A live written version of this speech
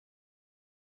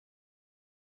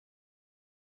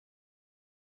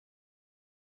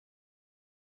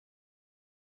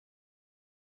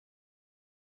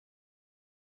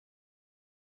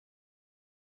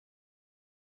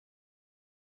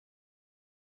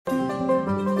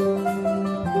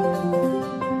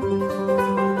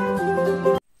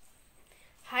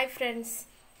Friends,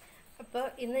 അപ്പോൾ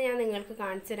ഇന്ന് ഞാൻ നിങ്ങൾക്ക്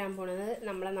കാണിച്ചു തരാൻ പോകുന്നത്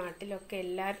നമ്മളെ നാട്ടിലൊക്കെ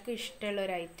എല്ലാവർക്കും ഇഷ്ടമുള്ള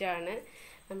ഒരു ഐറ്റമാണ്.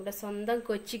 നമ്മുടെ സ്വന്തം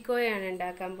കൊച്ചിക്കോയാണ്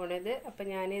ഉണ്ടാക്കാൻ പോണത്. അപ്പോൾ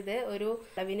ഞാനിത് ഒരു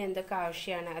അളവിന് എന്തൊക്കെ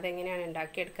ആവശ്യമാണ്, അതെങ്ങനെയാണ്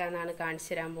ഉണ്ടാക്കിയെടുക്കാമെന്നാണ്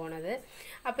കാണിച്ചു തരാൻ പോണത്.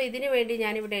 അപ്പോൾ ഇതിനു വേണ്ടി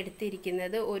ഞാനിവിടെ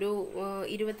എടുത്തിരിക്കുന്നത് ഒരു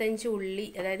 25 ഉള്ളി,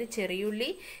 അതായത്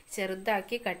ചെറിയുള്ളി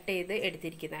ചെറുതാക്കി കട്ട് ചെയ്ത്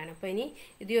എടുത്തിരിക്കുന്നതാണ്. അപ്പോൾ ഇനി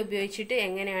ഇത് ഉപയോഗിച്ചിട്ട്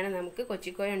എങ്ങനെയാണ് നമുക്ക്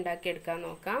കൊച്ചിക്കോയ ഉണ്ടാക്കിയെടുക്കാൻ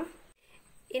നോക്കാം.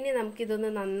 ഇനി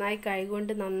നമുക്കിതൊന്ന് നന്നായി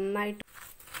കൈകൊണ്ട് നന്നായിട്ട്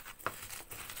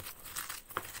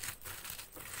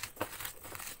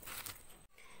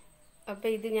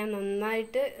അപ്പോൾ ഇത് ഞാൻ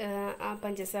നന്നായിട്ട് ആ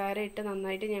പഞ്ചസാര ഇട്ട്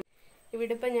നന്നായിട്ട്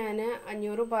ഇവിടെ ഇപ്പോൾ ഞാൻ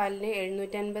 500 പാലിന്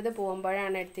 750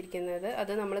 പൂവമ്പഴമാണ് എടുത്തിരിക്കുന്നത്.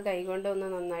 അത് നമ്മൾ കൈകൊണ്ട് ഒന്ന്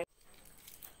നന്നായി.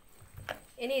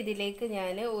 ഇനി ഇതിലേക്ക്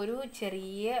ഞാൻ ഒരു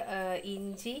ചെറിയ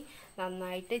ഇഞ്ചി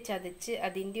നന്നായിട്ട് ചതച്ച്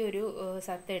അതിൻ്റെ ഒരു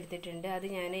സത്ത് എടുത്തിട്ടുണ്ട്. അത്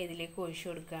ഞാൻ ഇതിലേക്ക് ഒഴിച്ചു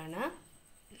കൊടുക്കുകയാണ്.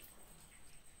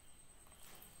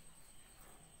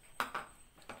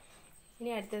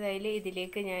 ഇനി അടുത്തതായി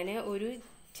ഇതിലേക്ക് ഞാൻ ഒരു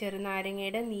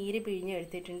ചെറുനാരങ്ങയുടെ നീര്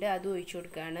പിഴിഞ്ഞെടുത്തിട്ടുണ്ട്. അത് ഒഴിച്ചു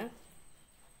കൊടുക്കുകയാണ്.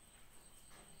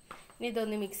 ഇനി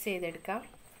ഇതൊന്ന് മിക്സ് ചെയ്തെടുക്കാം.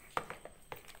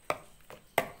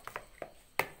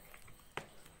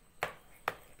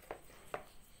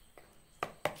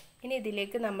 ഇനി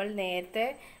ഇതിലേക്ക് നമ്മൾ നേരത്തെ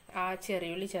ആ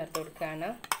ചെറിയുള്ളി ചേർത്ത് കൊടുക്കുകയാണ്.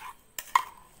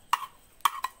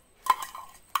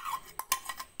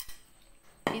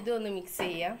 ഇതൊന്ന് മിക്സ്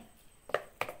ചെയ്യാം.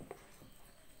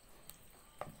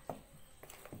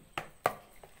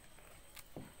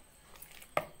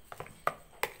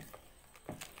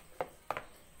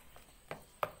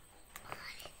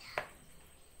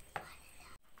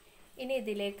 ഇനി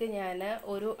ഇതിലേക്ക് ഞാൻ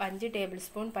ഒരു 5 ടേബിൾ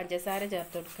സ്പൂൺ പഞ്ചസാര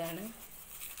ചേർത്ത് കൊടുക്കുകയാണ്.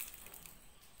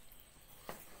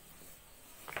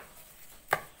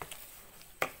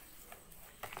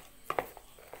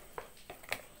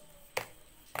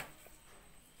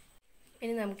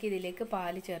 ഇനി നമുക്ക് ഇതിലേക്ക്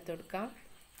പാല് ചേർത്ത് കൊടുക്കാം.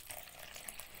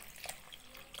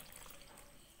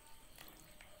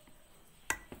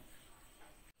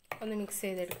 ഒന്ന് മിക്സ്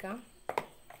ചെയ്തെടുക്കാം.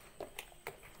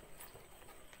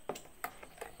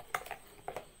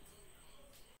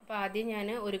 അപ്പോൾ ആദ്യം ഞാൻ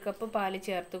 1 കപ്പ് പാല്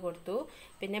ചേർത്ത് കൊടുത്തു.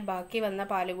 പിന്നെ ബാക്കി വന്ന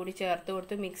പാല് കൂടി ചേർത്ത്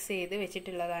കൊടുത്ത് മിക്സ് ചെയ്ത്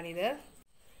വെച്ചിട്ടുള്ളതാണിത്.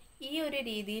 ഈ ഒരു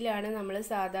രീതിയിലാണ് നമ്മൾ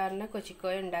സാധാരണ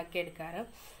കൊച്ചിക്കോയ ഉണ്ടാക്കിയെടുക്കാറ്.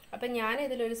 അപ്പം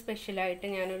ഞാനിതിലൊരു സ്പെഷ്യലായിട്ട്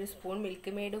ഞാനൊരു സ്പൂൺ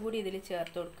മിൽക്ക് മെയ്ഡ് കൂടി ഇതിൽ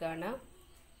ചേർത്ത് കൊടുക്കുകയാണ്.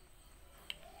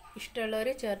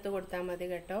 ഇഷ്ടമുള്ളവർ ചേർത്ത് കൊടുത്താൽ മതി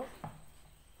കേട്ടോ.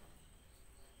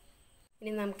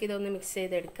 ഇനി നമുക്കിതൊന്ന് മിക്സ്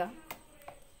ചെയ്തെടുക്കാം.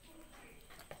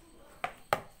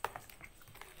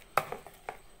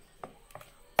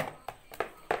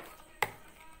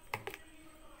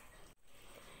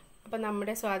 അപ്പോൾ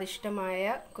നമ്മുടെ സ്വാദിഷ്ടമായ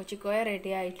കൊച്ചിക്കോയ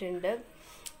റെഡി ആയിട്ടുണ്ട്.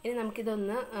 ഇനി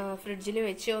നമുക്കിതൊന്ന് ഫ്രിഡ്ജിൽ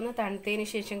വെച്ച് ഒന്ന് തണുത്തതിന്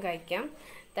ശേഷം കഴിക്കാം.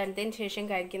 തണുത്തതിന് ശേഷം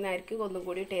കഴിക്കുന്നതായിരിക്കും ഒന്നും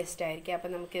കൂടി ടേസ്റ്റ് ആയിരിക്കും. അപ്പോൾ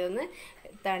നമുക്കിതൊന്ന്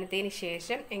തണുത്തതിന്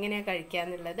ശേഷം എങ്ങനെയാണ് കഴിക്കുക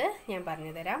എന്നുള്ളത് ഞാൻ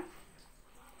പറഞ്ഞു തരാം.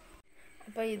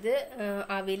 അപ്പോൾ ഇത്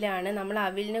അവിലാണ്. നമ്മൾ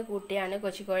അവിലിന് കൂട്ടിയാണ്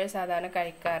കൊച്ചിക്കോയ സാധാരണ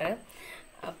കഴിക്കാറ്.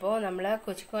 അപ്പോൾ നമ്മൾ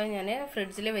കൊച്ചിക്കോയ ഞാൻ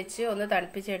ഫ്രിഡ്ജിൽ വെച്ച് ഒന്ന്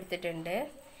തണുപ്പിച്ചെടുത്തിട്ടുണ്ട്.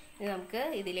 ഇനി നമുക്ക്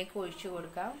ഇതിലേക്ക് ഒഴിച്ചു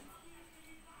കൊടുക്കാം.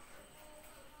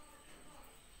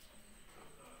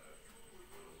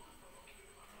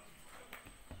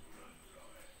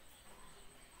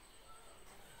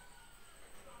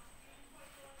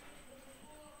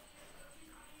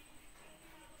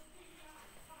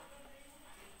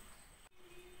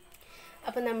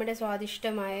 അപ്പോൾ നമ്മുടെ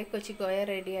സ്വാദിഷ്ടമായ കൊച്ചിക്കോയ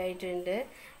റെഡി ആയിട്ടുണ്ട്.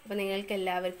 അപ്പോൾ നിങ്ങൾക്ക്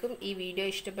എല്ലാവർക്കും ഈ വീഡിയോ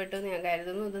ഇഷ്ടപ്പെട്ടു എന്ന് ഞാൻ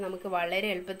കരുതുന്നു. ഇത് നമുക്ക് വളരെ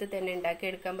എളുപ്പത്തിൽ തന്നെ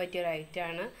ഉണ്ടാക്കിയെടുക്കാൻ പറ്റിയ ഒരു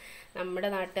ഐറ്റമാണ്. നമ്മുടെ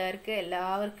നാട്ടുകാർക്ക്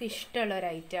എല്ലാവർക്കും ഇഷ്ടമുള്ള ഒരു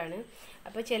ഐറ്റമാണ്.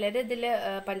 അപ്പോൾ ചിലർ ഇതിൽ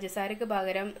പഞ്ചസാരക്ക്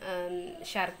പകരം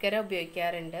ശർക്കര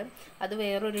ഉപയോഗിക്കാറുണ്ട്. അത്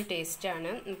വേറൊരു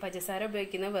ടേസ്റ്റാണ്. പഞ്ചസാര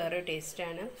ഉപയോഗിക്കുന്നത് വേറൊരു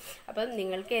ടേസ്റ്റാണ്. അപ്പം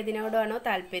നിങ്ങൾക്ക് ഏതിനോടാണോ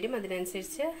താല്പര്യം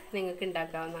അതിനനുസരിച്ച് നിങ്ങൾക്ക്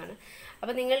ഉണ്ടാക്കാവുന്നതാണ്.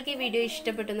 അപ്പോൾ നിങ്ങൾക്ക് ഈ വീഡിയോ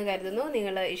ഇഷ്ടപ്പെട്ടെന്ന് കരുതുന്നു.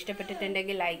 നിങ്ങൾ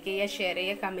ഇഷ്ടപ്പെട്ടിട്ടുണ്ടെങ്കിൽ ലൈക്ക് ചെയ്യുക, ഷെയർ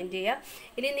ചെയ്യുക, കമൻറ്റ് ചെയ്യുക.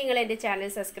 ഇനി നിങ്ങൾ എൻ്റെ ചാനൽ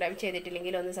സബ്സ്ക്രൈബ്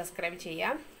ചെയ്തിട്ടില്ലെങ്കിൽ ഒന്ന് സബ്സ്ക്രൈബ്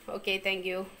ചെയ്യാം. Okay, thank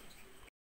you.